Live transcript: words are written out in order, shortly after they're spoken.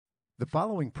The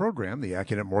following program, the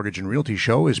Accunet Mortgage and Realty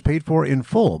Show, is paid for in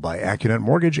full by Accunet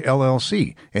Mortgage,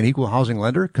 LLC, an equal housing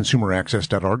lender,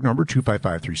 consumeraccess.org, number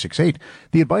 255368.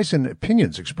 The advice and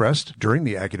opinions expressed during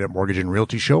the Accunet Mortgage and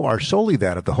Realty Show are solely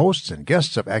that of the hosts and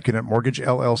guests of Accunet Mortgage,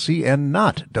 LLC, and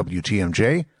not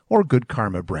WTMJ or Good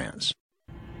Karma Brands.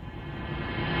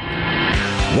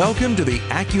 Welcome to the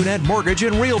Accunet Mortgage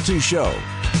and Realty Show,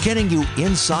 getting you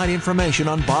inside information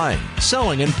on buying,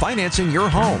 selling, and financing your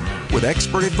home with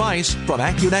expert advice from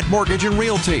Accunet Mortgage and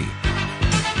Realty.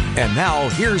 And now,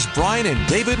 here's Brian and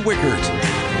David Wickert.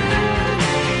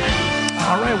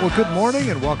 All right, well, good morning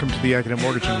and welcome to the Accunet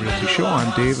Mortgage and Realty Show.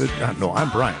 I'm David. I'm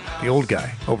Brian, the old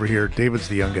guy over here. David's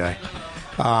the young guy.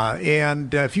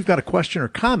 And if you've got a question or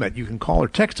comment, you can call or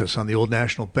text us on the Old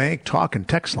National Bank talk and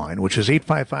text line, which is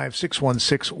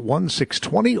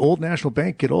 855-616-1620. Old National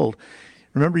Bank, get old.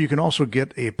 Remember, you can also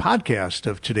get a podcast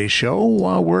of today's show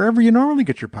wherever you normally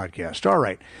get your podcast. All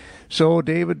right. So,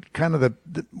 David,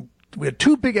 we had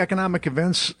two big economic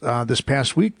events this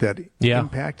past week that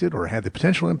impacted or had the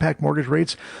potential impact mortgage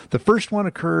rates. The first one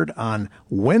occurred on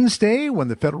Wednesday when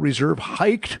the Federal Reserve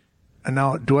hiked. And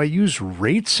now, do I use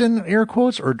rates in air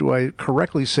quotes, or do I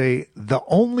correctly say the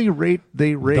only rate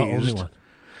they raised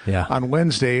on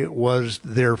Wednesday was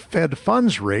their Fed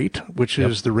funds rate, which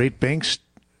is the rate banks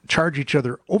charge each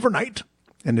other overnight,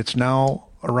 and it's now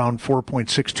around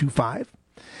 4.625.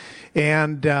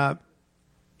 And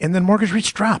then mortgage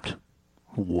rates dropped.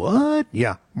 What?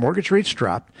 Yeah, mortgage rates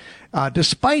dropped,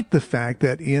 despite the fact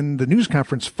that in the news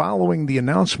conference following the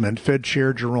announcement, Fed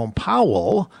Chair Jerome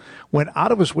Powell went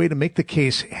out of his way to make the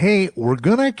case, hey, we're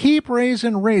going to keep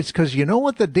raising rates because you know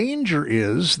what the danger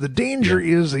is? The danger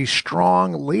is a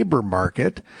strong labor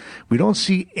market. We don't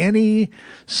see any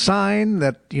sign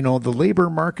that, the labor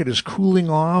market is cooling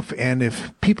off, and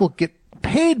if people get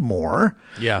paid more,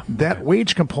 that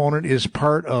wage component is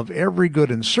part of every good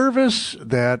and service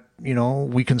that,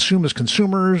 we consume as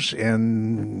consumers,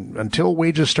 and until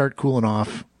wages start cooling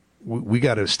off, we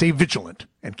got to stay vigilant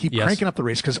and keep cranking up the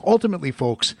rates, because ultimately,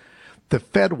 folks, the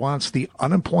Fed wants the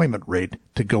unemployment rate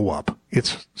to go up.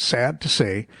 It's sad to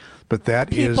say, but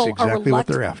that is exactly what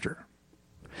they're after.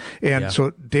 And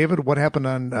so, David, what happened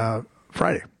on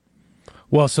Friday?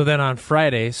 Well, so then on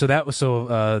Friday,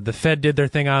 the Fed did their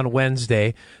thing on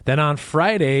Wednesday. Then on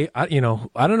Friday, I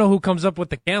don't know who comes up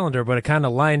with the calendar, but it kind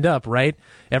of lined up, right?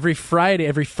 Every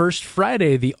first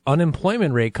Friday, the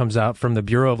unemployment rate comes out from the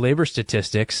Bureau of Labor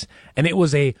Statistics, and it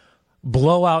was a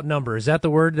blowout number. Is that the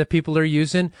word that people are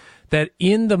using? That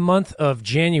in the month of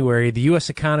January, the U.S.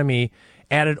 economy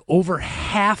added over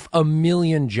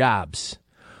 500,000 jobs,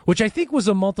 which I think was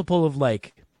a multiple of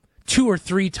like 2 or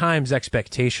 3 times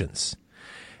expectations.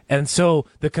 And so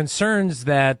the concerns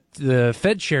that the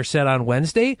Fed chair said on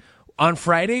Wednesday, on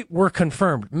Friday, were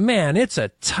confirmed. Man, it's a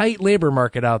tight labor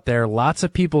market out there. Lots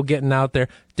of people getting out there,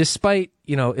 despite,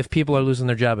 if people are losing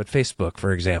their job at Facebook,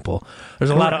 for example.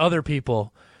 There's a lot of other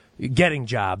people getting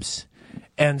jobs.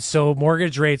 And so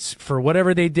mortgage rates, for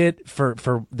whatever they did,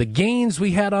 for the gains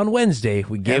we had on Wednesday,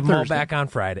 we gave them all back on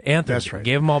Friday. And Thursday. That's right.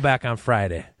 Gave them all back on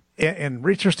Friday. And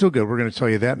rates are still good. We're going to tell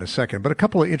you that in a second. But a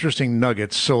couple of interesting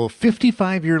nuggets. So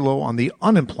 55-year low on the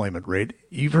unemployment rate.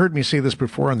 You've heard me say this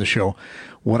before on the show.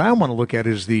 What I want to look at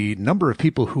is the number of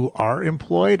people who are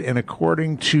employed. And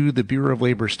according to the Bureau of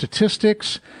Labor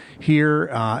Statistics, here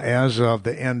as of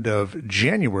the end of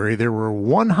January, there were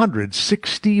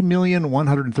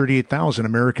 160,138,000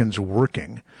 Americans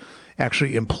working,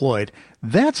 actually employed.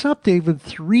 That's up, David,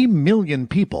 3 million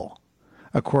people,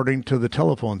 according to the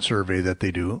telephone survey that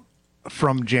they do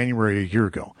from January a year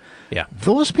ago. Yeah.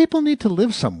 Those people need to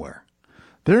live somewhere.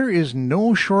 There is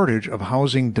no shortage of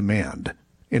housing demand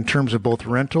in terms of both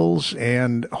rentals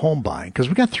and home buying, because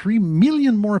we got 3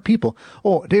 million more people.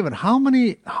 Oh, David, how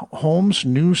many homes,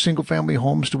 new single-family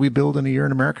homes, do we build in a year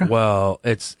in America? Well,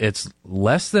 it's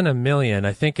less than 1 million.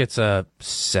 I think it's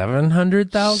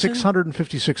 700,000?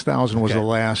 656,000 was the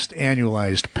last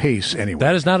annualized pace anyway.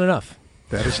 That is not enough.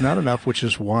 That is not enough, which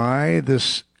is why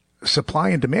this supply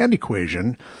and demand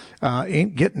equation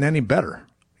ain't getting any better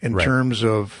in terms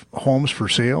of homes for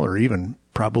sale or even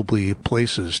probably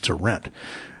places to rent.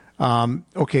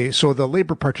 Okay, so the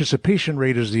labor participation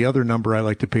rate is the other number I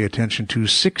like to pay attention to.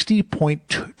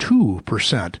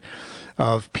 60.2%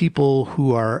 of people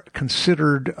who are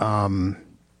considered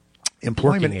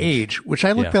employment age, which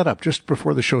I looked that up just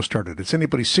before the show started. It's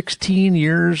anybody 16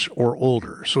 years or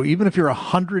older. So even if you're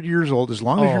 100 years old, as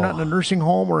long as you're not in a nursing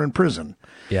home or in prison,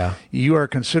 you are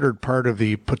considered part of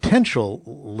the potential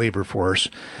labor force.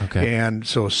 Okay. And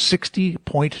so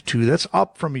 60.2, that's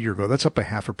up from a year ago. That's up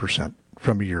 0.5%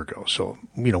 from a year ago. So,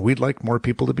 we'd like more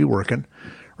people to be working,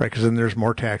 right? Because then there's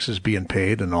more taxes being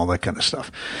paid and all that kind of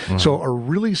stuff. So a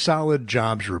really solid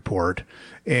jobs report.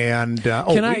 And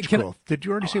wage growth. Did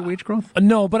you already say wage growth?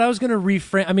 No, but I was going to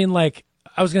reframe. I mean, like,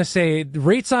 I was going to say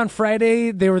rates on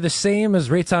Friday, they were the same as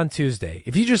rates on Tuesday.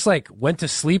 If you just like went to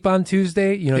sleep on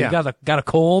Tuesday, you got a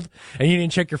cold and you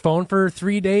didn't check your phone for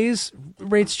 3 days,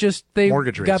 rates just,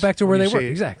 mortgage rates got back to where they were.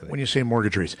 Exactly. When you say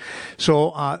mortgage rates.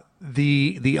 So,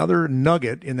 the other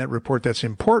nugget in that report that's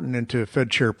important, and to Fed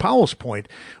Chair Powell's point,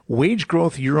 wage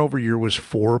growth year over year was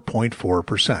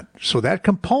 4.4%. So that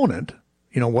component,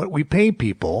 what we pay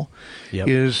people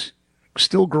is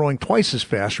still growing twice as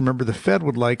fast. Remember, the Fed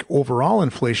would like overall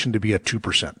inflation to be at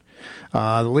 2%.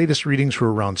 The latest readings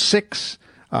were around 6.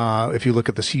 If you look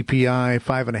at the CPI,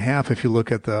 5.5. If you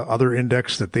look at the other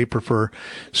index that they prefer.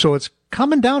 So it's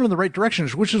coming down in the right direction,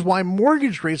 which is why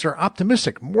mortgage rates are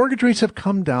optimistic. Mortgage rates have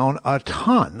come down a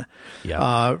ton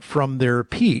from their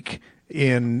peak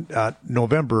in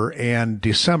November and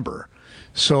December.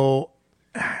 So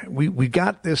we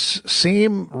got this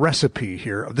same recipe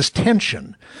here of this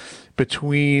tension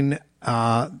between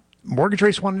mortgage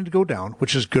rates wanting to go down,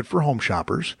 which is good for home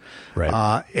shoppers,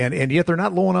 right? And yet they're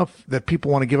not low enough that people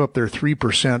want to give up their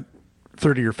 3%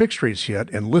 30-year fixed rates yet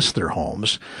and list their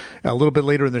homes. A little bit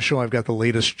later in the show, I've got the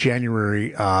latest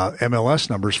January MLS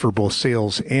numbers for both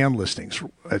sales and listings.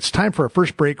 It's time for our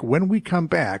first break. When we come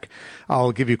back,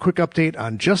 I'll give you a quick update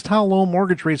on just how low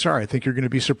mortgage rates are. I think you're going to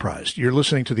be surprised. You're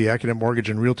listening to the Accunet Mortgage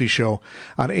and Realty Show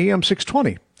on AM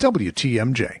 620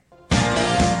 WTMJ.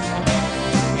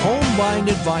 Home buying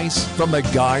advice from the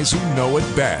guys who know it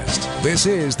best. This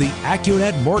is the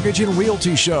Accunet Mortgage and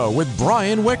Realty Show with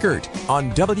Brian Wickert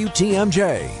on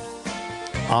WTMJ.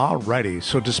 All righty.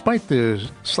 So despite the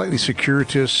slightly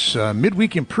circuitous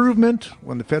midweek improvement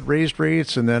when the Fed raised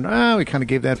rates, and then we kind of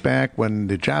gave that back when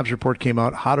the jobs report came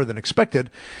out hotter than expected,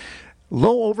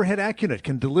 low overhead Accunet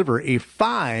can deliver a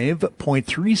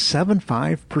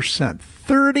 5.375%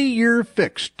 30-year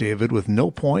fixed, David, with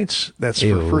no points. That's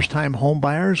for first-time home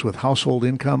buyers with household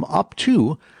income up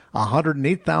to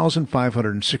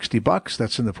 $108,560.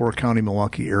 That's in the Fort County,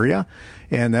 Milwaukee area.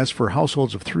 And that's for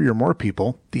households of 3 or more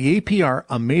people. The APR,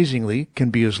 amazingly, can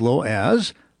be as low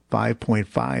as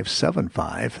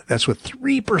 5.575. That's with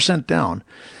 3% down.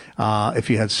 If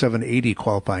you had 780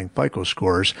 qualifying FICO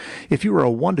scores. If you were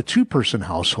a 1 to 2 person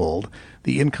household,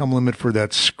 the income limit for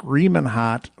that screaming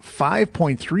hot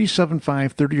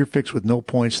 5.375 30-year fix with no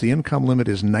points, the income limit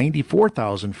is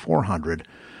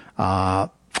 $94,400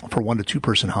 for 1 to 2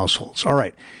 person households. All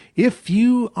right. If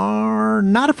you are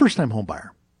not a first-time home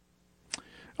buyer,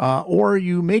 or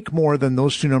you make more than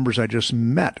those two numbers I just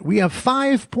met, we have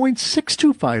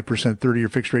 5.625% 30-year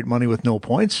fixed rate money with no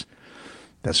points.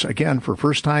 That's, again, for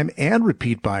first-time and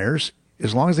repeat buyers,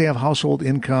 as long as they have household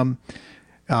income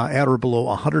at or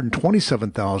below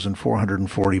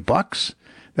 $127,440.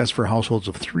 That's for households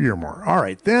of 3 or more. All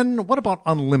right, then what about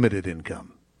unlimited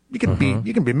income? You can be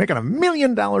making $1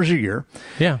 million a year.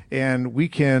 Yeah. And we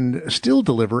can still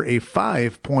deliver a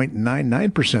 5.99%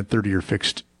 30-year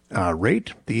fixed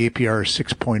rate. The APR is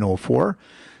 6.04.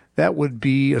 That would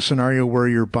be a scenario where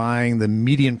you're buying the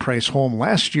median price home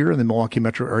last year in the Milwaukee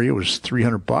metro area was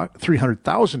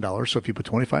 $300,000. So if you put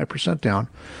 25% down,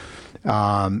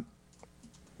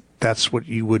 that's what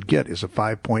you would get is a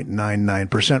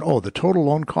 5.99%. Oh, the total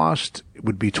loan cost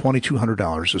would be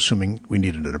 $2,200, assuming we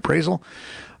needed an appraisal.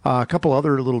 A couple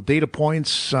other little data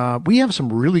points. We have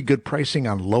some really good pricing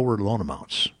on lower loan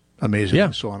amounts. Amazing. Yeah.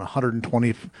 So on a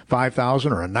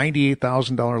 $125,000 or a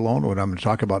 $98,000 loan, what I'm going to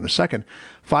talk about in a second,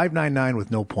 $599 with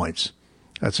no points.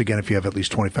 That's, again, if you have at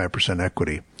least 25%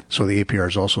 equity. So the APR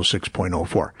is also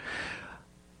 6.04.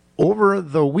 Over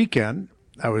the weekend,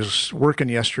 I was working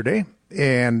yesterday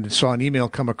and saw an email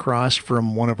come across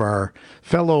from one of our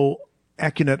fellow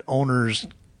Accunet owners,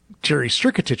 Jerry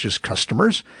Strikatich's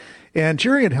customers. And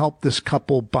Jerry had helped this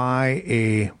couple buy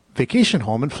a vacation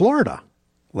home in Florida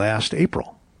last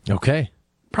April. Okay.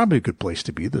 Probably a good place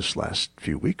to be this last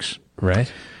few weeks.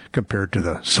 Right. Compared to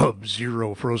the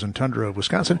sub-zero frozen tundra of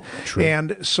Wisconsin. True.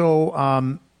 And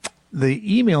so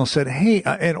the email said, hey,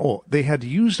 they had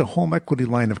used a home equity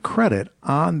line of credit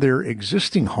on their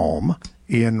existing home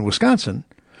in Wisconsin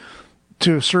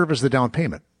to serve as the down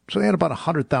payment. So they had about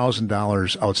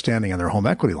 $100,000 outstanding on their home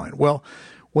equity line. Well,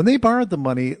 when they borrowed the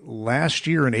money last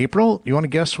year in April, you want to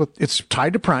guess what? It's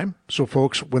tied to prime. So,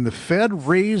 folks, when the Fed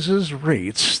raises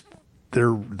rates,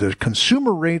 the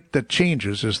consumer rate that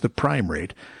changes is the prime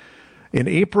rate. In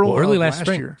April, early last last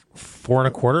spring, year,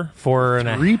 4.25,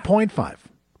 4.5, 3.5, wow.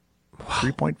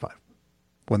 3.5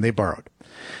 when they borrowed.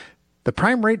 The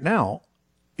prime rate now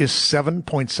is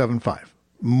 7.75,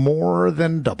 more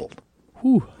than doubled.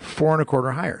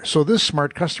 4.25 higher. So this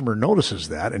smart customer notices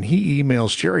that, and he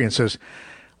emails Jerry and says,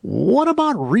 what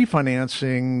about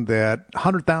refinancing that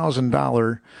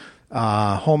 $100,000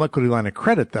 home equity line of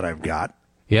credit that I've got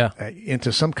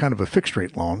into some kind of a fixed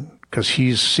rate loan? Because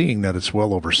he's seeing that it's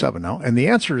well over 7 now. And the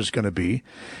answer is going to be,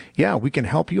 yeah, we can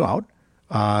help you out.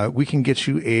 We can get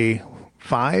you a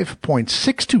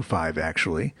 5.625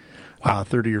 actually,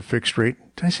 30-year fixed rate.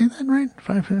 Did I say that right?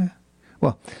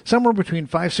 Well, somewhere between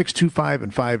 5.625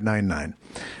 and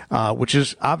 5.99, which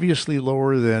is obviously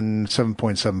lower than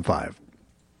 7.75.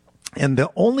 And the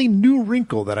only new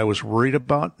wrinkle that I was worried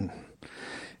about,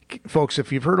 folks,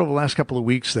 if you've heard over the last couple of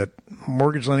weeks that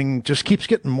mortgage lending just keeps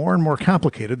getting more and more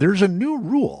complicated, there's a new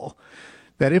rule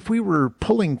that if we were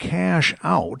pulling cash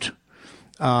out,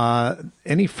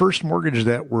 any first mortgage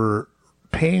that we're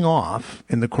paying off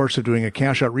in the course of doing a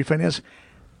cash out refinance,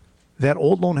 that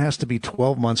old loan has to be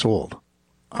 12 months old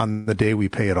on the day we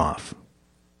pay it off.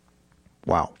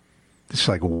 Wow. It's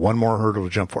like one more hurdle to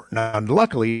jump for. Now,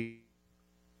 luckily,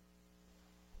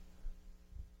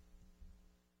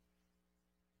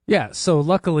 yeah. So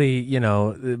luckily,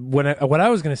 what I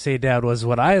was going to say, Dad, was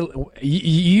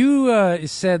you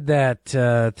said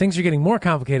that things are getting more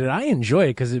complicated. I enjoy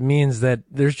it because it means that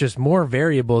there's just more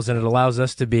variables, and it allows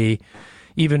us to be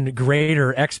even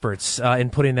greater experts in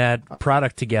putting that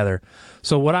product together.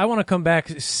 So what I want to come back,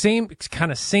 same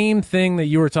thing that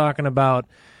you were talking about.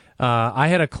 I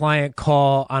had a client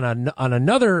call on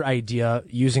another idea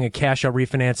using a cash out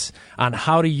refinance on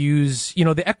how to use,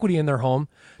 the equity in their home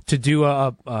to do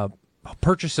a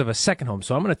purchase of a second home.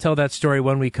 So I'm going to tell that story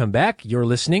when we come back. You're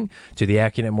listening to the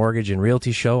Accunet Mortgage and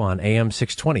Realty Show on AM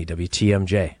 620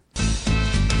 WTMJ.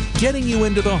 Getting you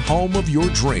into the home of your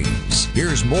dreams.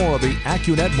 Here's more of the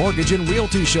Accunet Mortgage and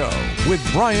Realty Show with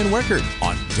Brian Wickert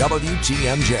on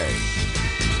WTMJ.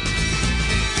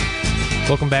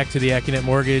 Welcome back to the Accunet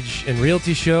Mortgage and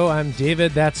Realty Show. I'm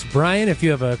David. That's Brian. If you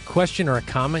have a question or a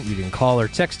comment, you can call or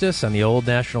text us on the Old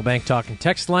National Bank talking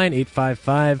text line,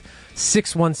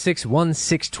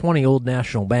 855-616-1620, Old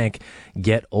National Bank.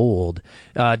 Get old.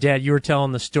 Dad, you were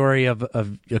telling the story of a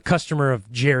customer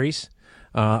of Jerry's,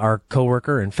 our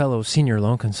coworker and fellow senior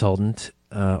loan consultant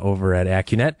over at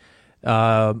Accunet.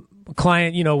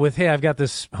 Client, with, hey, I've got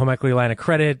this home equity line of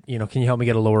credit. Can you help me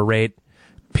get a lower rate?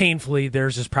 Painfully,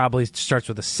 theirs is probably starts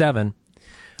with a 7.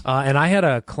 And I had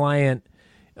a client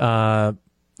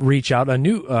reach out, a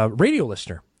new radio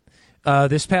listener,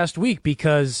 this past week,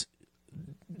 because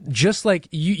just like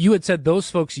you had said,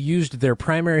 those folks used their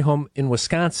primary home in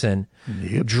Wisconsin,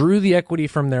 drew the equity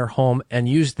from their home, and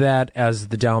used that as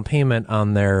the down payment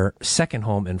on their second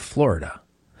home in Florida.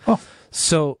 Oh,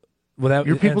 so without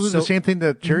your people did the same thing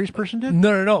that Jerry's person did?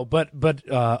 No, but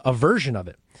a version of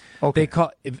it. Okay.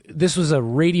 This was a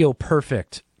radio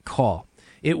perfect call.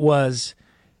 It was,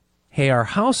 hey, our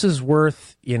house is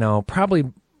worth, probably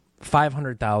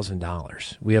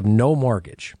 $500,000. We have no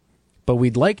mortgage, but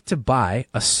we'd like to buy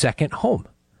a second home.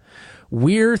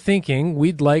 We're thinking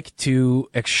we'd like to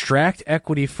extract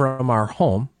equity from our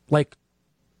home, like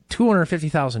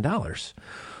 $250,000,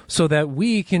 so that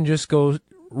we can just go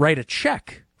write a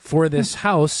check for this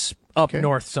house up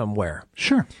north somewhere.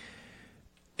 Sure.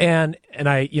 And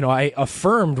I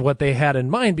affirmed what they had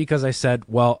in mind, because I said,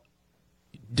 well,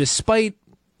 despite,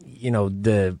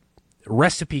 the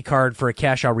recipe card for a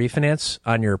cash out refinance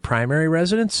on your primary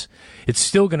residence, it's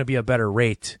still going to be a better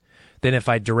rate than if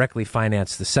I directly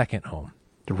finance the second home.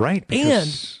 Right.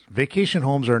 Because vacation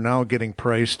homes are now getting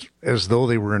priced as though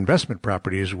they were investment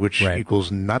properties, which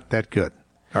equals not that good.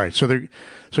 All right. So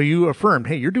you affirmed,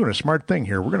 hey, you're doing a smart thing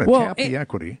here. We're going to tap the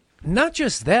equity. Not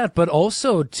just that, but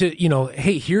also to,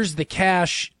 hey, here's the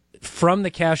cash from the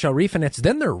cash out refinance.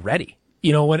 Then they're ready.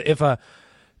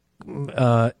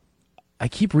 I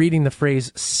keep reading the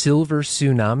phrase silver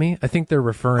tsunami. I think they're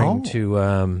referring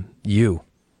to you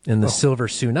in the silver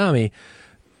tsunami.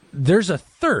 There's a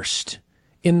thirst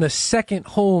in the second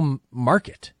home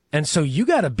market. And so you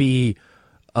got to be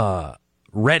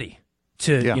ready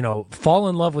to, fall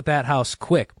in love with that house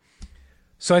quick.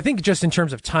 So I think just in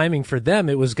terms of timing for them,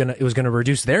 it was gonna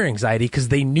reduce their anxiety, because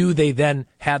they knew they then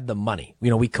had the money.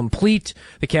 We complete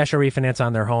the cash out refinance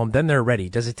on their home, then they're ready.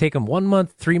 Does it take them 1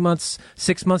 month, 3 months,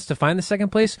 6 months to find the second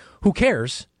place? Who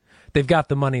cares? They've got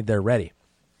the money, they're ready.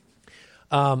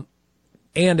 And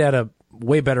at a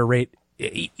way better rate,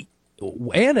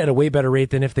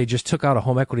 than if they just took out a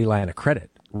home equity line of credit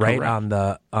on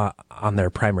their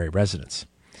primary residence.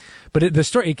 But the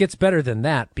story, it gets better than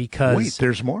that, because wait,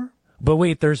 there's more. But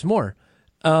wait, there's more.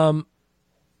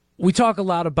 We talk a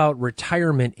lot about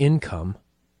retirement income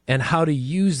and how to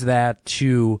use that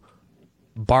to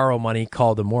borrow money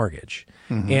called a mortgage.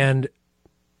 Mm-hmm. And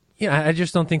I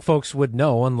just don't think folks would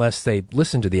know unless they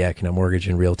listen to the Accunet Mortgage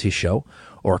and Realty show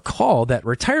or call that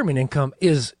retirement income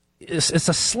is it's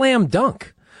a slam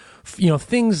dunk.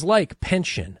 Things like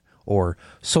pension or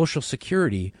Social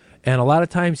Security, and a lot of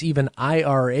times even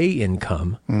IRA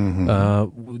income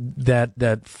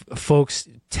that folks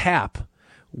tap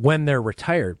when they're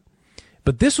retired.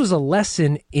 But this was a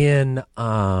lesson in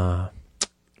what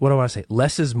do I want to say?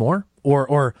 Less is more,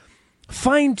 or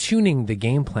fine tuning the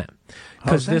game plan.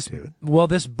 Because this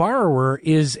borrower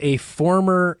is a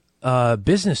former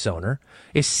business owner,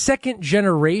 a second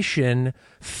generation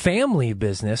family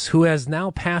business who has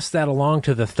now passed that along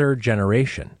to the third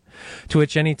generation. To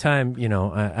which anytime,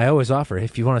 I always offer,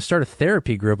 if you want to start a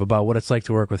therapy group about what it's like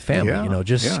to work with family,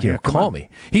 call me.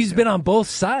 He's been on both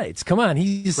sides. Come on.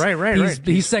 He's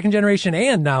second generation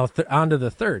and now on to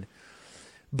the third.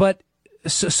 But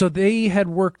so they had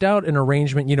worked out an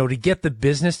arrangement, to get the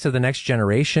business to the next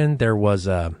generation. There was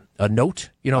a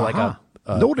note, like a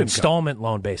note installment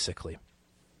loan, basically.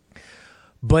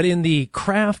 But in the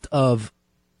craft of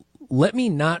let me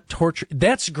not torture,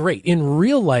 that's great. In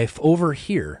real life over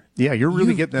here. Yeah, you're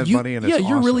really getting that money, and it's awesome.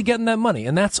 You're really getting that money,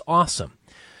 and that's awesome.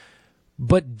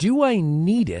 But do I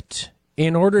need it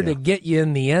in order to get you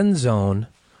in the end zone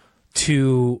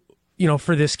to,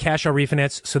 for this cash out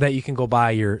refinance so that you can go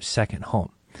buy your second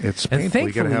home? It's painful.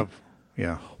 You got to have,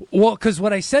 Well, because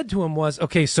what I said to him was,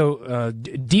 okay, so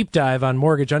deep dive on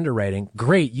mortgage underwriting.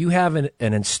 Great, you have an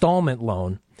installment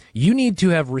loan. You need to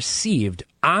have received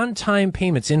on-time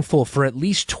payments in full for at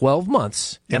least 12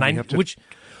 months. And I have to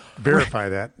verify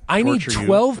that. I need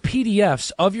 12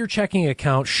 PDFs of your checking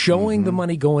account showing the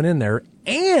money going in there,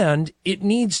 and it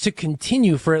needs to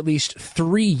continue for at least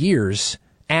 3 years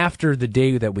after the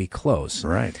day that we close.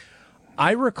 Right.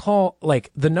 I recall,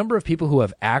 the number of people who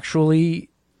have actually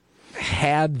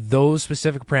had those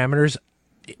specific parameters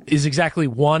is exactly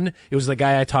one. It was the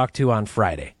guy I talked to on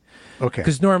Friday. Okay.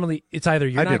 Because normally it's either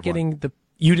you're not getting the...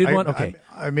 You did one? Okay.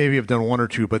 I maybe have done one or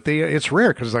two, but it's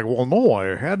rare because it's no,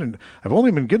 I hadn't. I've only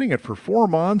been getting it for 4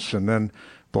 months and then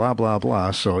blah, blah,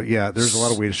 blah. So, there's a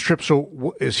lot of ways to strip.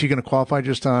 So is he going to qualify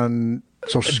just on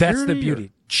Social Security? That's the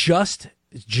beauty. Just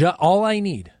all I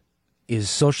need is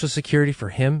Social Security for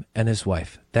him and his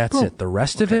wife. That's it. The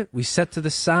rest of it, we set to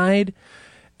the side,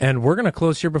 and we're going to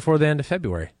close here before the end of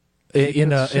February.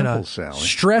 In a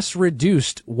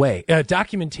stress-reduced way,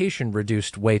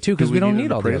 documentation-reduced way, too, because we don't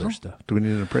need all the other stuff. Do we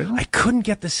need an appraisal? I couldn't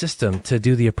get the system to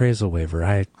do the appraisal waiver.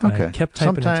 I kept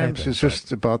typing Sometimes it's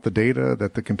just about the data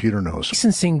that the computer knows.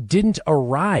 Licensing didn't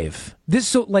arrive.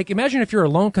 Imagine if you're a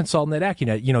loan consultant at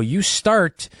Accunet. You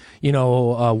start,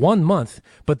 1 month,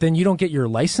 but then you don't get your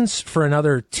license for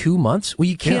another 2 months. Well,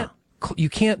 you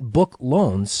can't book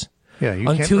loans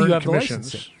until you have the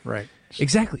license. Right.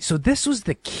 Exactly. So this was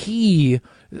the key.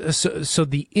 So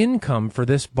the income for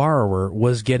this borrower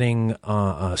was getting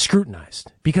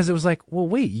scrutinized because it was like, well,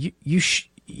 wait, you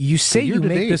say you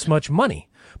make this much money,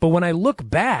 but when I look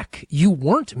back, you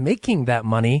weren't making that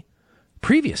money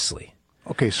previously.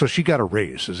 Okay, so she got a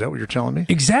raise. Is that what you're telling me?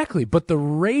 Exactly. But the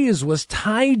raise was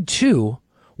tied to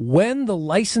when the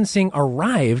licensing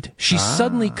arrived, she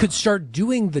suddenly could start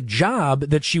doing the job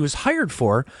that she was hired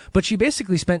for, but she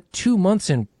basically spent 2 months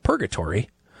in purgatory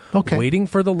waiting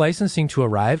for the licensing to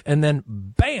arrive, and then,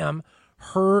 bam,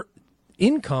 her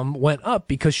income went up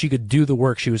because she could do the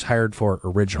work she was hired for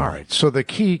originally. All right, so the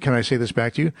key, can I say this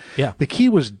back to you? Yeah. The key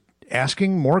was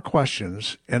asking more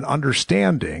questions and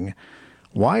understanding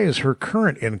why is her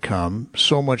current income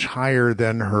so much higher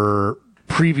than her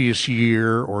previous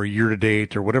year or year to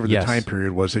date or whatever the time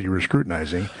period was that you were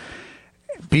scrutinizing,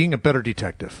 being a better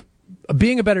detective.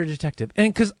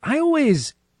 And because I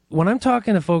always, when I'm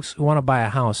talking to folks who want to buy a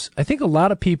house, I think a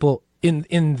lot of people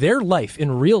in their life,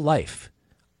 in real life,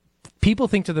 people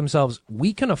think to themselves,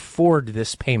 we can afford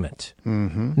this payment.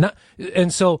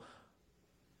 And so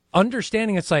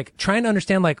understanding, it's like trying to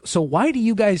understand, so why do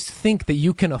you guys think that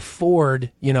you can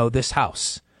afford, this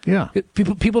house? Yeah.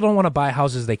 People don't want to buy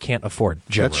houses they can't afford,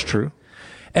 generally. That's true.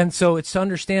 And so it's to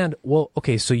understand, well,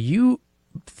 okay, so you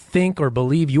think or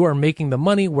believe you are making the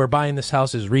money where buying this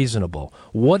house is reasonable.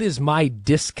 What is my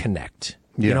disconnect?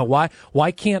 Yeah.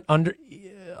 Why can't underwriting,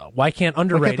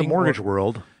 look at the mortgage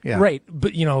world, right?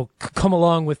 But come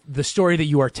along with the story that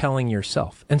you are telling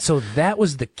yourself, and so it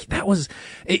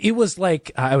was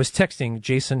like I was texting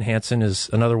Jason Hansen, is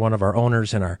another one of our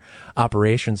owners and our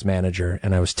operations manager,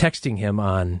 and I was texting him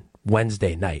on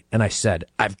Wednesday night, and I said,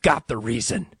 I've got the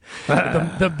reason,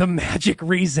 the magic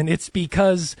reason. It's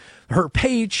because her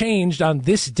pay changed on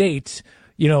this date.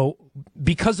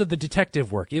 Because of the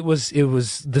detective work. It was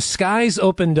the skies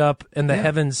opened up and the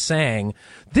heavens sang.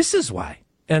 This is why.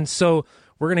 And so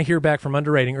we're going to hear back from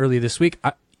underwriting early this week.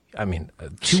 I mean,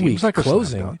 2 weeks like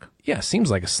closing. Yeah, seems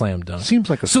like a slam dunk.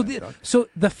 Seems like a slam dunk. So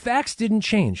the facts didn't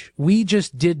change. We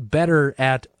just did better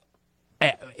at,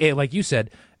 like you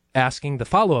said, asking the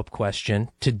follow-up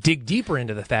question to dig deeper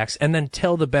into the facts and then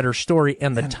tell the better story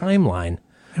and the timeline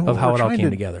of how it all came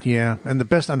together. Yeah, and the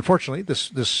best, unfortunately,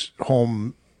 this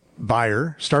home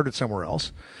buyer started somewhere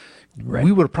else. Right.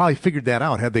 We would have probably figured that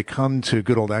out had they come to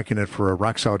good old Accunet for a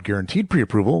rock-solid guaranteed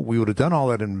pre-approval. We would have done all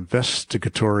that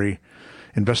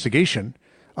investigation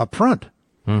up front,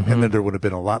 and then there would have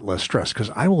been a lot less stress, because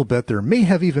I will bet there may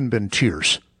have even been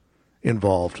tears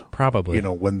involved. Probably.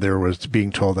 When there was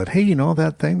being told that, hey,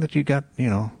 that thing that you got,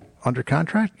 under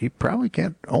contract, you probably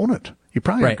can't own it. You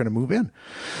probably aren't going to move in.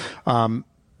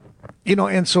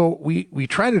 And so we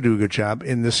try to do a good job.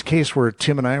 In this case where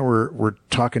Tim and I were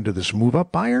talking to this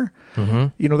move-up buyer,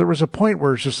 there was a point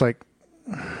where it's just like,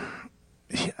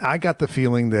 I got the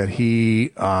feeling that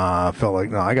he felt like,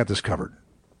 no, I got this covered.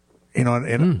 We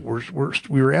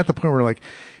were at the point where like,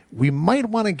 we might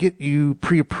want to get you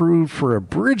pre-approved for a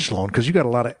bridge loan because you got a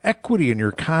lot of equity in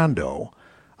your condo.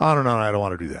 Oh, no, I don't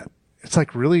want to do that. It's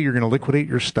like, really, you're going to liquidate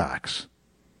your stocks,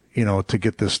 to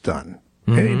get this done.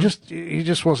 And he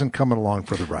just wasn't coming along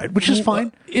for the ride, which is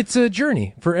fine. It's a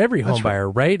journey for every home buyer,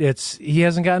 right? He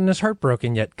hasn't gotten his heart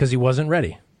broken yet because he wasn't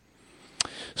ready.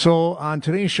 So on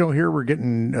today's show here, we're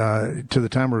getting to the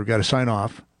time where we've got to sign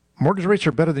off. Mortgage rates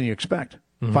are better than you expect.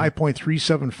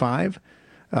 5.375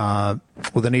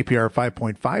 with an APR of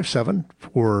 5.57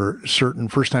 for certain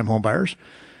first-time home buyers,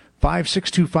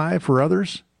 5.625 for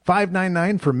others,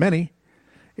 5.99 for many.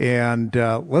 And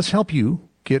let's help you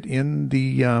get in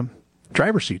the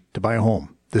driver's seat to buy a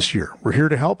home this year. We're here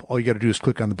to help. All you got to do is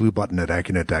click on the blue button at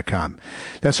Accunet.com.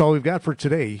 That's all we've got for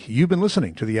today. You've been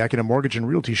listening to the Accunet Mortgage and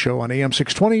Realty Show on AM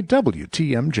 620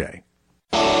 WTMJ.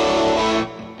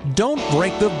 Don't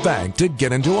break the bank to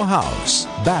get into a house.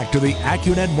 Back to the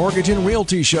Accunet Mortgage and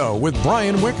Realty Show with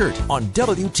Brian Wickert on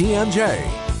WTMJ.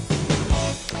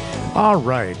 All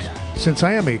right. Since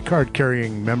I am a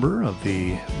card-carrying member of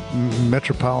the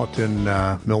Metropolitan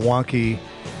Milwaukee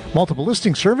Multiple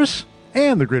Listing Service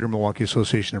and the Greater Milwaukee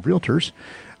Association of Realtors,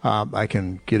 I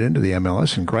can get into the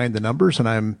MLS and grind the numbers, and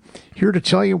I'm here to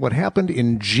tell you what happened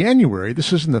in January.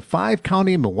 This is in the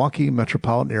 5-county Milwaukee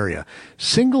metropolitan area.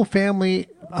 Single-family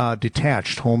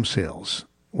detached home sales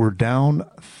were down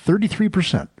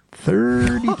 33%.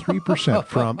 33%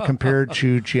 from compared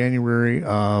to January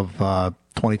of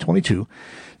 2022.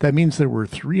 That means there were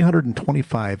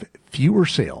 325 fewer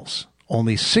sales.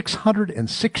 Only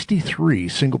 663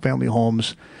 single-family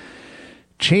homes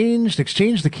exchanged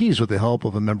the keys with the help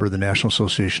of a member of the National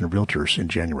Association of Realtors in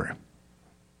January.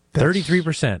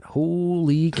 33%.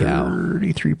 Holy cow.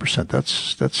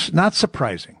 33%. That's not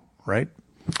surprising, right?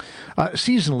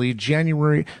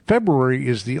 Seasonally, February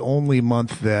is the only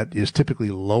month that is typically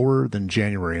lower than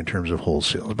January in terms of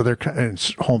wholesale, but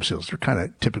home sales. They're kind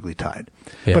of typically tied.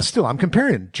 Yeah. But still, I'm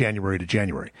comparing January to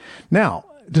January. Now,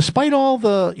 despite all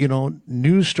the,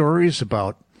 news stories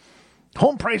about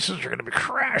home prices are going to be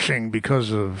crashing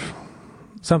because of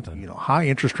something, high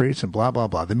interest rates and blah, blah,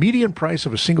 blah. The median price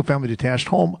of a single-family detached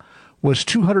home was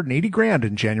 $280,000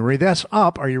 in January. That's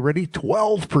up, are you ready,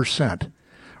 12%,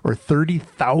 or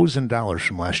 $30,000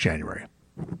 from last January.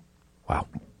 Wow.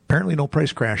 Apparently no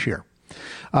price crash here.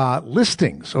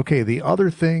 Listings. Okay, the other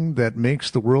thing that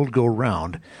makes the world go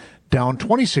round, down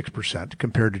 26%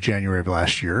 compared to January of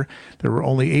last year. There were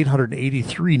only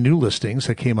 883 new listings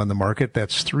that came on the market.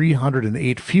 That's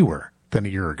 308 fewer than a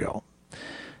year ago.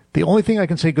 The only thing I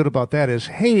can say good about that is,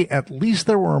 hey, at least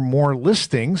there were more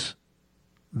listings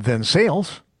than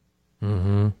sales.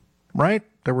 Right?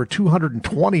 There were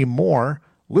 220 more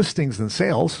listings than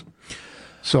sales.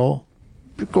 So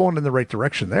you're going in the right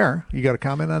direction there. You got a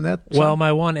comment on that? Well,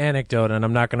 my one anecdote, and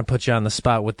I'm not going to put you on the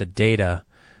spot with the data,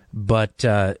 but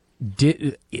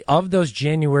of those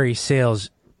January sales,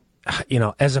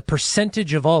 as a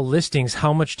percentage of all listings,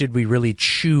 how much did we really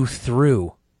chew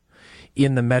through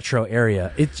in the metro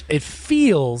area? It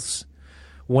feels,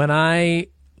 when I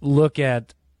look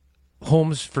at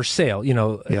homes for sale,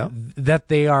 that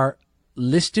they are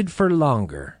listed for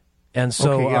longer. And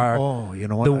so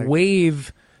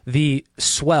the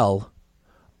swell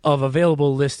of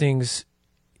available listings,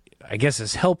 I guess,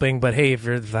 is helping. But hey, if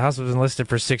the house has been listed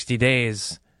for 60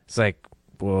 days, it's like,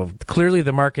 well, clearly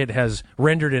the market has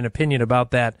rendered an opinion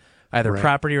about that, either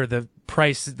property or the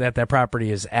price that property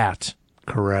is at.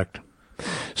 Correct.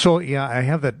 So, yeah, I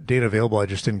have that data available. I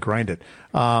just didn't grind it.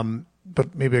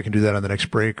 But maybe I can do that on the next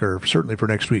break, or certainly for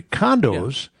next week.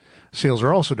 Condos sales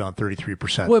are also down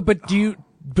 33%. Well, but do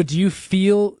you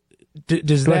feel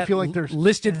does Do I that feel like there's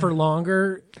listed for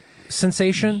longer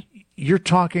sensation? You're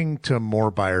talking to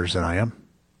more buyers than I am,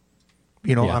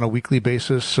 on a weekly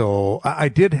basis. So I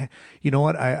did,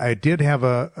 I did have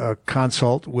a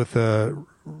consult with a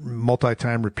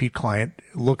multi-time repeat client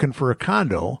looking for a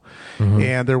condo,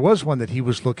 and there was one that he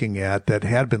was looking at that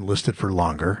had been listed for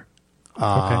longer.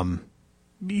 And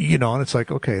it's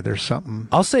like, okay, there's something.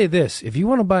 I'll say this. If you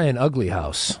want to buy an ugly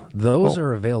house, those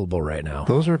are available right now.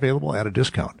 Those are available at a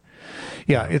discount.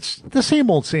 Yeah, it's the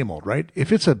same old, right?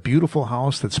 If it's a beautiful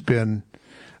house that's been,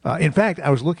 in fact,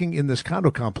 I was looking in this condo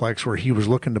complex where he was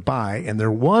looking to buy, and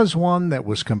there was one that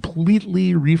was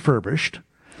completely refurbished.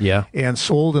 Yeah. And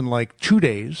sold in like 2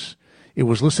 days. It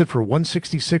was listed for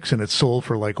 $166 and it sold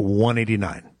for like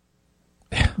 $189.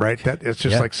 Right? That it's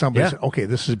just like somebody said, okay,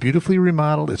 this is beautifully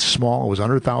remodeled. It's small. It was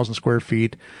under 1,000 square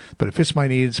feet, but it fits my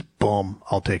needs. Boom,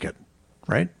 I'll take it.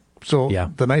 Right? So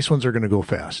the nice ones are going to go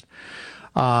fast.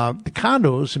 The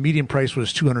condos, the median price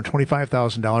was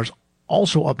 $225,000,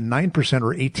 also up 9%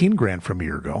 or $18,000 from a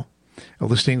year ago. The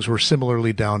listings were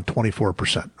similarly down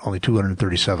 24%, only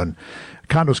 237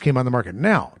 condos came on the market.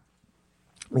 Now,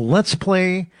 let's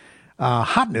play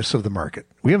hotness of the market.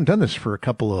 We haven't done this for a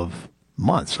couple of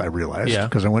months, I realized,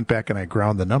 because I went back and I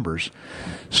ground the numbers.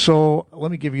 So let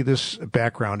me give you this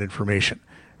background information.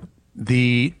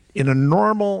 In a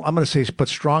normal, I'm going to say, but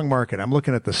strong market, I'm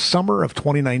looking at the summer of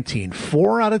 2019,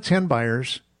 4 out of 10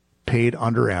 buyers paid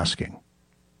under asking.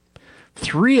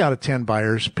 3 out of 10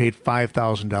 buyers paid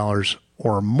 $5,000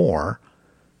 or more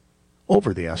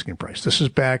over the asking price. This is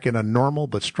back in a normal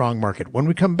but strong market. When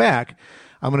we come back,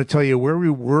 I'm going to tell you where we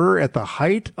were at the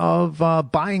height of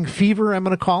buying fever, I'm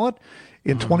going to call it,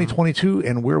 in 2022,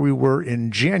 and where we were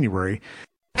in January.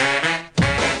 Don't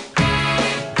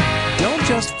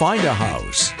just find a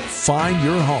house, find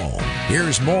your home.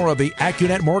 Here's more of the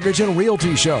Accunet Mortgage and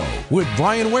Realty Show with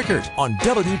Brian Wickert on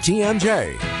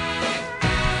WTMJ.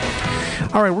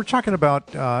 All right, we're talking about,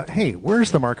 hey,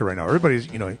 where's the market right now? Everybody's,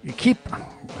 I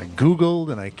Googled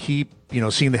and I keep,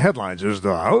 seeing the headlines. Is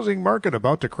the housing market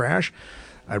about to crash?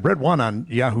 I read one on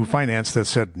Yahoo Finance that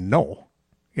said no,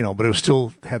 but it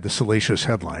still had the salacious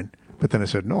headline. But then I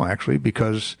said, no, actually,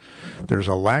 because there's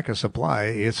a lack of supply,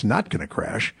 it's not going to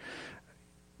crash.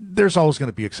 There's always going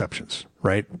to be exceptions,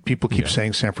 right? People keep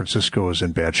saying San Francisco is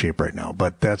in bad shape right now,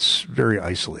 but that's very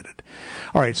isolated.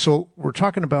 All right, so we're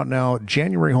talking about now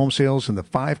January home sales in the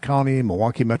 5-county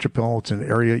Milwaukee metropolitan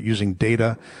area using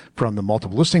data from the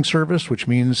Multiple Listing Service, which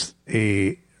means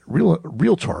a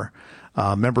realtor,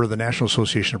 member of the National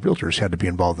Association of Realtors, had to be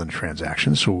involved in the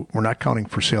transaction. So we're not counting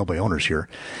for sale by owners here.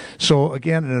 So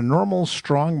again, in a normal,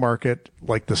 strong market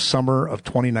like the summer of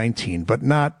 2019, but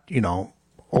not,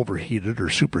 overheated or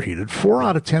superheated, 4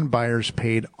 out of 10 buyers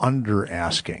paid under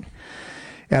asking.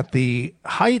 At the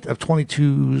height of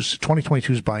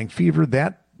 2022's buying fever,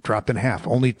 that dropped in half.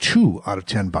 Only 2 out of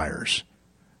 10 buyers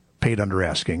paid under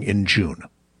asking in June.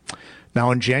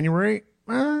 Now in January,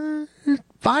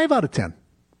 5 out of 10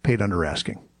 paid under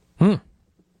asking.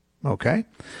 Okay.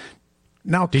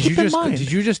 Now did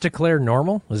you just declare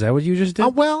normal? Is that what you just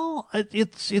did? Well,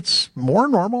 it's more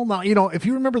normal now. If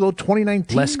you remember though,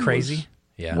 2019 less crazy.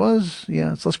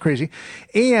 It's less crazy.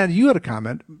 And you had a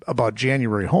comment about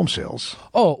January home sales.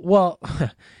 Oh, well,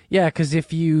 yeah, because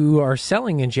if you are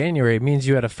selling in January, it means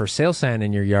you had a for sale sign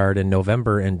in your yard in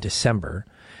November and December.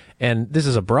 And this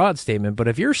is a broad statement, but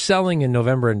if you're selling in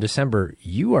November and December,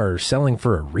 you are selling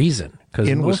for a reason. Because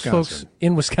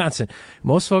in Wisconsin,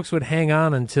 most folks would hang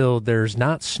on until there's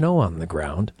not snow on the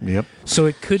ground. Yep. So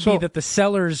it could be that the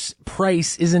seller's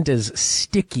price isn't as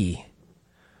sticky,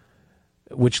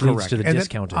 which leads to the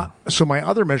discounting. So my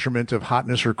other measurement of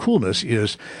hotness or coolness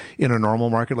is in a normal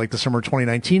market like the summer of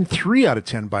 2019, 3 out of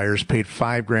 10 buyers paid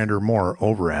 $5,000 or more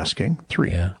over asking.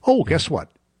 3. Yeah. Oh, guess what?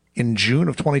 In June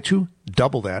of 22,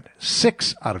 double that.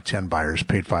 6 out of 10 buyers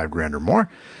paid $5,000 or more.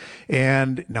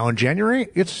 And now in January,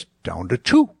 it's down to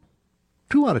 2.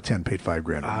 2 out of 10 paid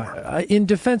 $5,000 or more. In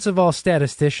defense of all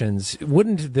statisticians,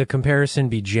 wouldn't the comparison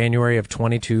be January of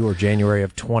 22 or January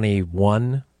of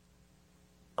 21?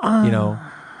 No.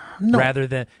 Rather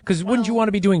than, because wouldn't you want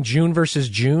to be doing June versus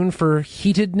June for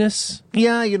heatedness?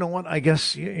 Yeah, you know what? I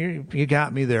guess you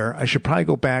got me there. I should probably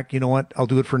go back. You know what? I'll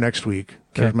do it for next week.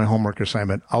 Okay. There's my homework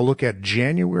assignment. I'll look at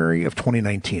January of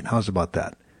 2019. How's about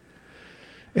that?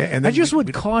 And I just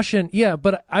would caution,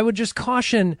 but I would just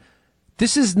caution,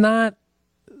 this is not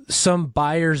some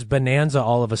buyer's bonanza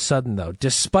all of a sudden, though.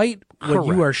 Despite what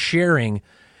you are sharing,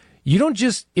 you don't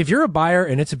just, if you're a buyer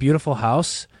and it's a beautiful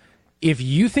house, if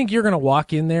you think you're going to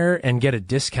walk in there and get a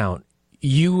discount,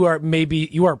 you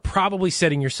are probably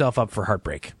setting yourself up for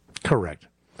heartbreak. Correct.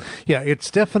 Yeah,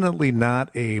 it's definitely not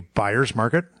a buyer's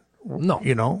market. No.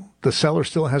 You know, the seller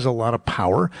still has a lot of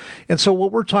power. And so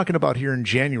what we're talking about here in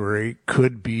January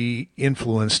could be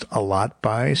influenced a lot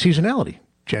by seasonality.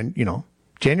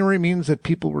 January means that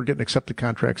people were getting accepted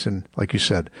contracts in, like you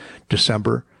said,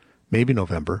 December, maybe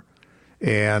November.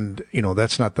 And,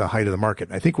 that's not the height of the market.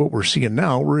 I think what we're seeing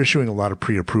now, we're issuing a lot of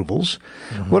pre-approvals.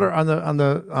 Mm-hmm. What are on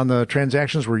the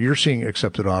transactions where you're seeing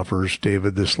accepted offers,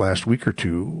 David, this last week or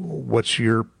two? What's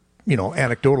your,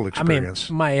 anecdotal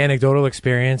experience? My anecdotal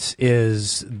experience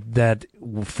is that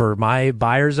for my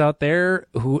buyers out there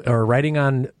who are writing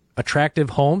on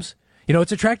attractive homes,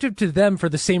 it's attractive to them for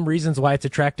the same reasons why it's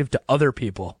attractive to other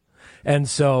people. And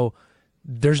so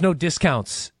there's no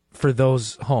discounts for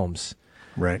those homes.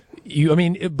 Right.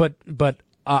 But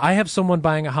I have someone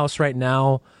buying a house right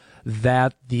now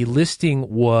that the listing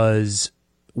was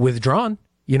withdrawn.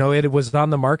 It was on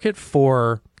the market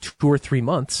for 2 or 3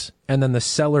 months, and then the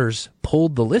sellers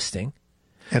pulled the listing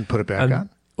and put it back on.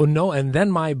 Oh no! And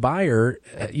then my buyer,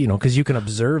 because you can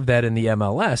observe that in the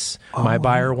MLS, my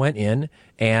buyer went in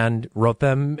and wrote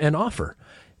them an offer.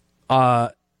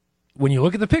 When you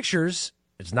look at the pictures,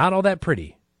 it's not all that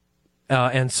pretty,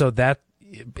 and so that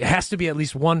has to be at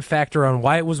least one factor on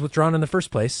why it was withdrawn in the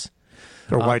first place.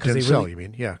 Or why it didn't sell, you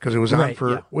mean? Yeah, because it was on for...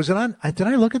 Yeah. Was it on... Did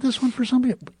I look at this one for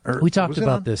somebody? We talked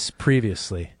about this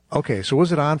previously. Okay, so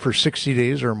was it on for 60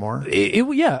 days or more?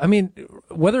 Yeah,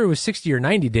 whether it was 60 or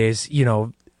 90 days,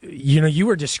 you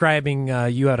were describing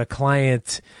you had a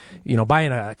client,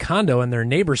 buying a condo and their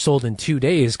neighbor sold in 2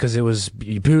 days because it was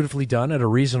beautifully done at a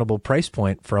reasonable price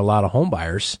point for a lot of home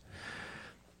buyers.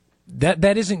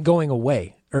 That isn't going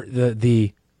away. Or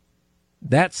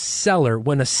that seller,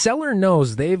 when a seller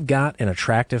knows they've got an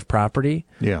attractive property,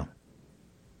 yeah,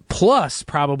 plus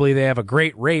probably they have a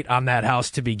great rate on that house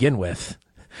to begin with.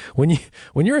 When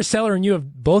you're a seller and you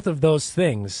have both of those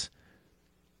things,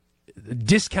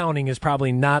 discounting is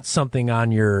probably not something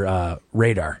on your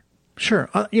radar. Sure.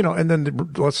 And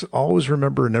then let's always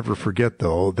remember and never forget,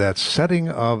 though, that setting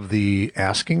of the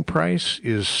asking price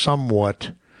is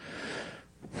somewhat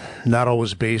not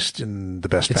always based in the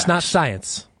best facts. It's not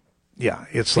science. Yeah,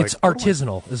 it's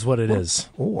artisanal is what it is.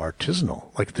 Oh,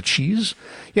 artisanal. Like the cheese?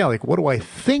 Yeah, like what do I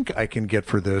think I can get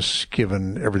for this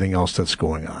given everything else that's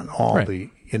going on? All right. The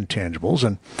intangibles.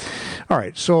 And all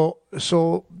right, so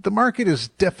the market is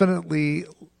definitely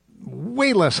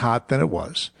way less hot than it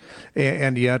was.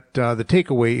 And yet the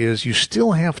takeaway is you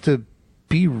still have to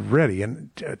be ready. And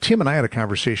Tim and I had a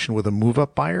conversation with a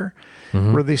move-up buyer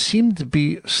where they seemed to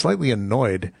be slightly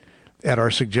annoyed at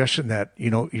our suggestion that,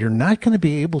 you're not going to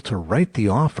be able to write the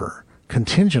offer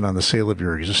contingent on the sale of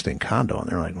your existing condo. And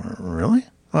they're like, really?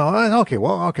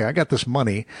 Well, okay. I got this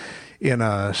money in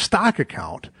a stock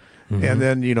account. Mm-hmm. And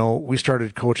then, we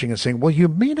started coaching and saying, well, you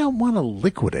may not want to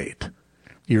liquidate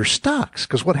your stocks,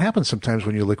 because what happens sometimes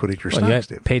when you liquidate your stocks,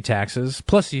 Dave? Pay taxes,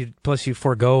 plus you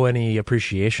forego any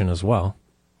appreciation as well.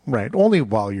 Right. Only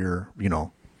while you're,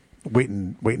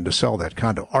 waiting to sell that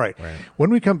condo. All right. When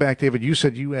we come back, David, you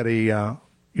said you had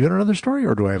another story,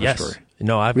 or do I have a story?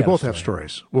 No, we both have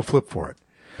stories. We'll flip for it.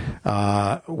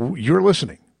 You're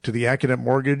listening to the Accunet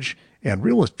Mortgage and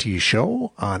Realty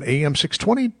Show on AM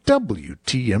 620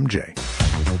 WTMJ.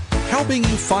 Helping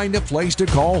you find a place to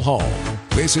call home.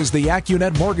 This is the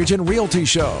Accunet Mortgage and Realty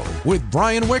Show with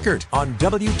Brian Wickert on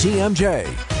WTMJ.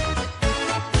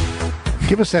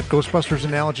 Give us that Ghostbusters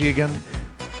analogy again.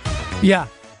 Yeah.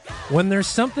 When there's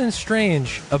something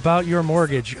strange about your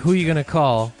mortgage, who are you going to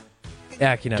call?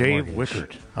 Accunet Dave Mortgage.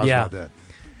 Wickert. How's about that?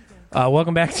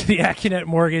 Welcome back to the Accunet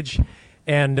Mortgage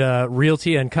and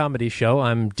Realty and Comedy Show.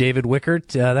 I'm David Wickert.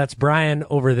 That's Brian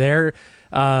over there.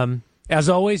 As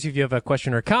always, if you have a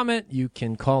question or comment, you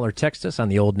can call or text us on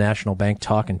the Old National Bank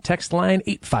talk and text line,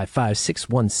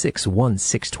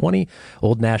 855-616-1620.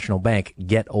 Old National Bank,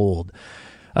 get old.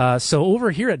 So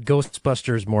over here at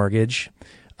Ghostbusters Mortgage,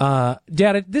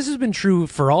 Dad, this has been true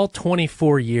for all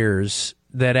 24 years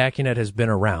that Accunet has been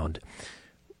around.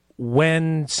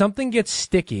 When something gets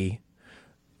sticky,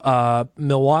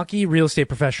 Milwaukee real estate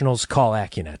professionals call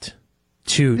Accunet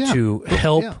to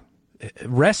help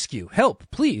rescue. Help,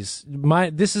 please.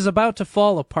 This is about to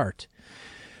fall apart.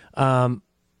 And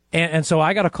so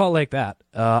I got a call like that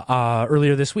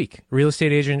earlier this week. A real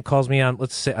estate agent calls me on,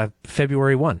 let's say,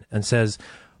 February 1 and says,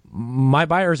 my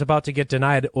buyer is about to get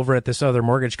denied over at this other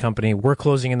mortgage company. We're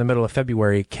closing in the middle of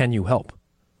February. Can you help?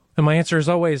 And my answer is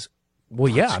always,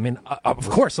 well, yeah. I mean, of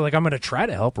course. So, I'm going to try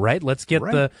to help, right? Let's get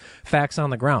the facts on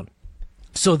the ground.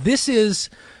 So this is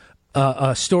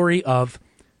a story of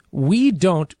we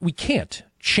can't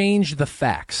change the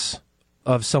facts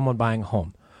of someone buying a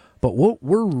home, But what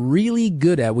we're really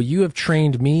good at, what you have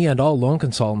trained me and all loan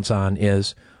consultants on,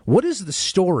 is what is the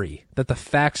story that the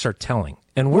facts are telling?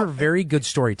 And we're very good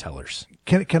storytellers.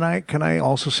 Can I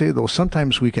also say, though,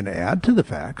 sometimes we can add to the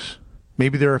facts.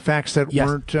 Maybe there are facts that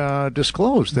weren't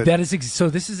disclosed. So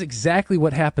this is exactly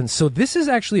what happens. So this is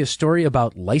actually a story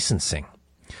about licensing.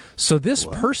 So this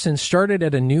person started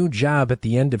at a new job at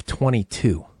the end of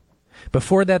 22.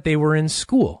 Before that, they were in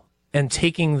school and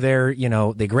taking their,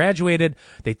 they graduated,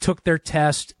 they took their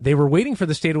test, they were waiting for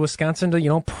the state of Wisconsin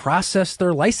to, process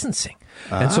their licensing.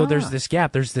 And so there's this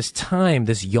gap, there's this time,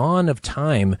 this yawn of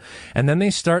time, and then they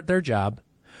start their job.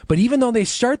 But even though they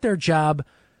start their job,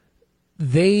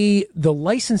 the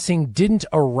licensing didn't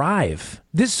arrive.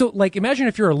 Imagine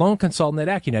if you're a loan consultant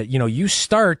at Accunet, you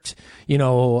start,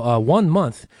 1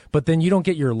 month, but then you don't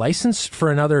get your license for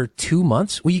another 2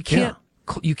 months. Well, you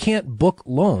can't book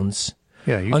loans.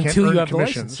 Yeah, until you have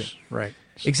commissions. The licensing. Right.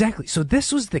 Exactly. So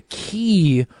this was the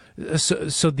key.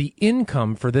 So the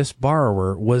income for this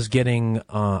borrower was getting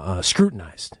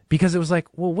scrutinized because it was like,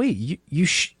 well, wait, you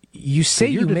say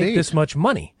you make this much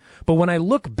money, but when I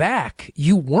look back,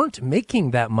 you weren't making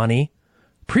that money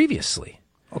previously.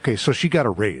 Okay, so she got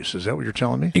a raise. Is that what you're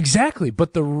telling me? Exactly.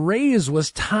 But the raise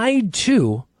was tied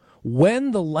to when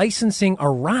the licensing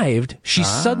arrived, she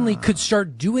suddenly could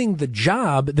start doing the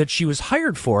job that she was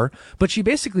hired for, but she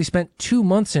basically spent 2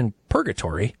 months in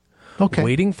purgatory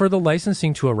waiting for the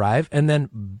licensing to arrive, and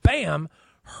then, bam,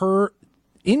 her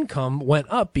income went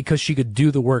up because she could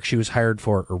do the work she was hired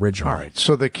for originally. All right,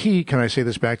 so the key, can I say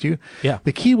this back to you? Yeah.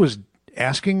 The key was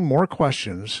asking more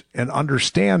questions and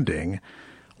understanding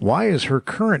why is her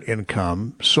current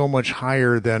income so much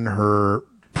higher than her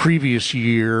previous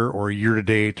year or year to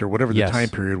date or whatever the time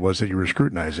period was that you were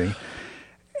scrutinizing.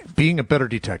 Being a better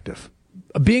detective.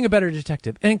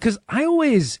 And because I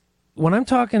always, when I'm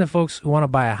talking to folks who want to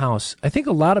buy a house, I think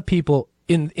a lot of people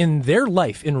in their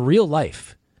life, in real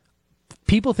life,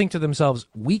 people think to themselves,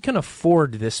 we can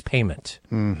afford this payment.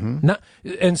 Mm-hmm.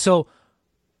 And so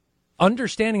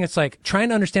understanding, it's like trying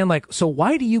to understand, so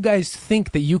why do you guys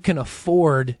think that you can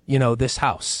afford, this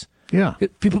house? Yeah.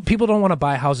 People don't want to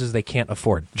buy houses they can't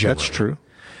afford. Generally. That's true.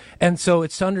 And so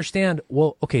it's to understand,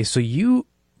 well, okay, so you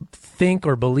think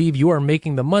or believe you are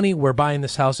making the money where buying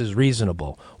this house is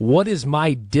reasonable. What is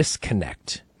my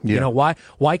disconnect? Yeah. Why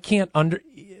can't underwriting,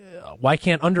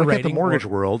 look at the mortgage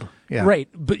world, right?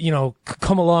 But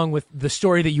come along with the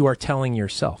story that you are telling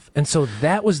yourself. And so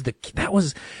it was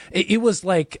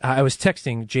like I was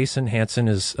texting. Jason Hansen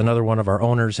is another one of our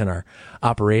owners and our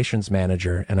operations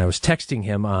manager, and I was texting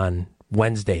him on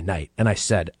Wednesday night, and I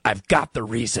said, I've got the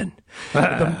reason,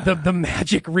 the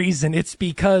magic reason. It's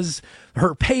because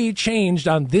her pay changed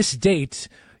on this date.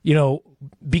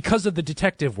 Because of the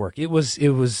detective work. It was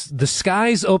the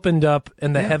skies opened up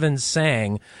and the heavens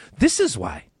sang. This is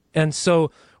why. And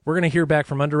so we're going to hear back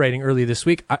from underwriting early this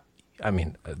week. I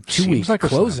mean, 2 weeks like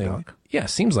closing. Yeah,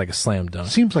 seems like a slam dunk.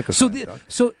 So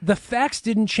the facts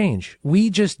didn't change. We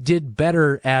just did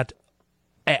better at,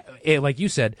 like you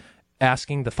said,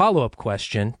 asking the follow-up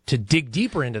question to dig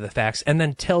deeper into the facts and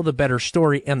then tell the better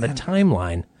story and the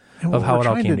timeline of how it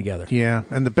all came together. Yeah,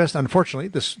 and the best, unfortunately,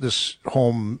 this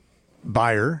home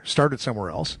buyer started somewhere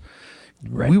else.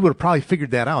 Right. We would have probably figured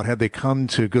that out had they come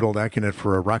to good old Accunet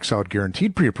for a rock-solid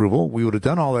guaranteed pre-approval. We would have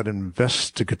done all that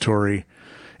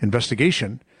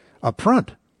investigation up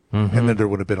front, and then there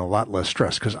would have been a lot less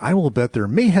stress, because I will bet there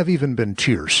may have even been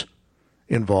tears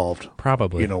involved.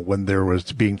 Probably. When there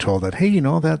was being told that, hey,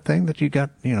 that thing that you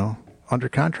got, under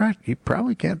contract, you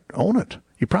probably can't own it.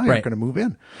 You probably aren't going to move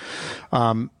in.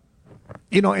 And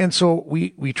so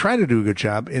we try to do a good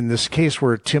job. In this case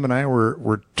where Tim and I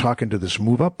were talking to this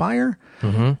move-up buyer,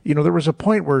 there was a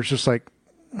point where it's just like,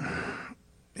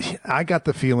 I got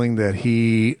the feeling that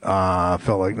he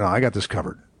felt like, no, I got this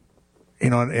covered. We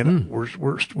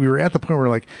were at the point where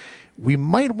like, we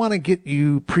might want to get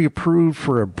you pre-approved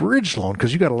for a bridge loan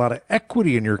because you got a lot of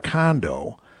equity in your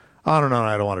condo. Oh, no,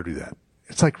 I don't want to do that.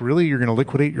 It's like, really, you're going to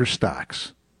liquidate your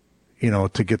stocks,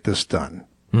 to get this done.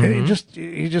 And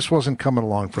he just wasn't coming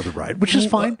along for the ride, which is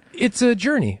fine. It's a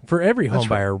journey for every home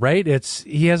buyer, right?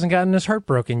 He hasn't gotten his heart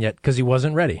broken yet because he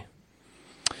wasn't ready.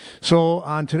 So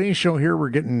on today's show here, we're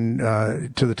getting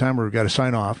to the time where we've got to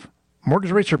sign off.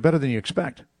 Mortgage rates are better than you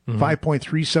expect.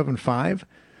 5.375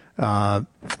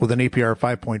 with an APR of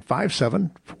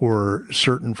 5.57 for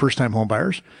certain first-time home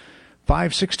buyers,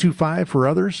 5.625 for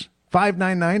others,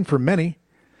 5.99 for many.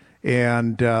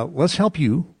 And let's help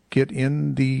you get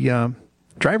in the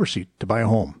driver's seat to buy a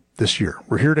home this year.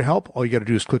 We're here to help. All you got to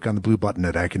do is click on the blue button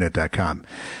at Accunet.com.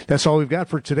 That's all we've got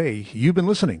for today. You've been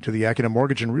listening to the Accunet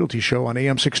Mortgage and Realty Show on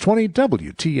AM 620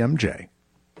 WTMJ.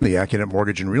 The Accunet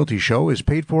Mortgage and Realty Show is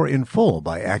paid for in full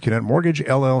by Accunet Mortgage,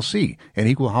 LLC, an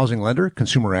equal housing lender,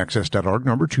 consumeraccess.org,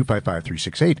 number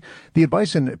 255368. The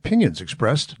advice and opinions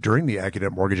expressed during the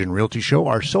Accunet Mortgage and Realty Show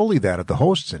are solely that of the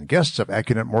hosts and guests of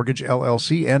Accunet Mortgage,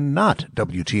 LLC, and not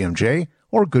WTMJ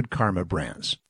or Good Karma Brands.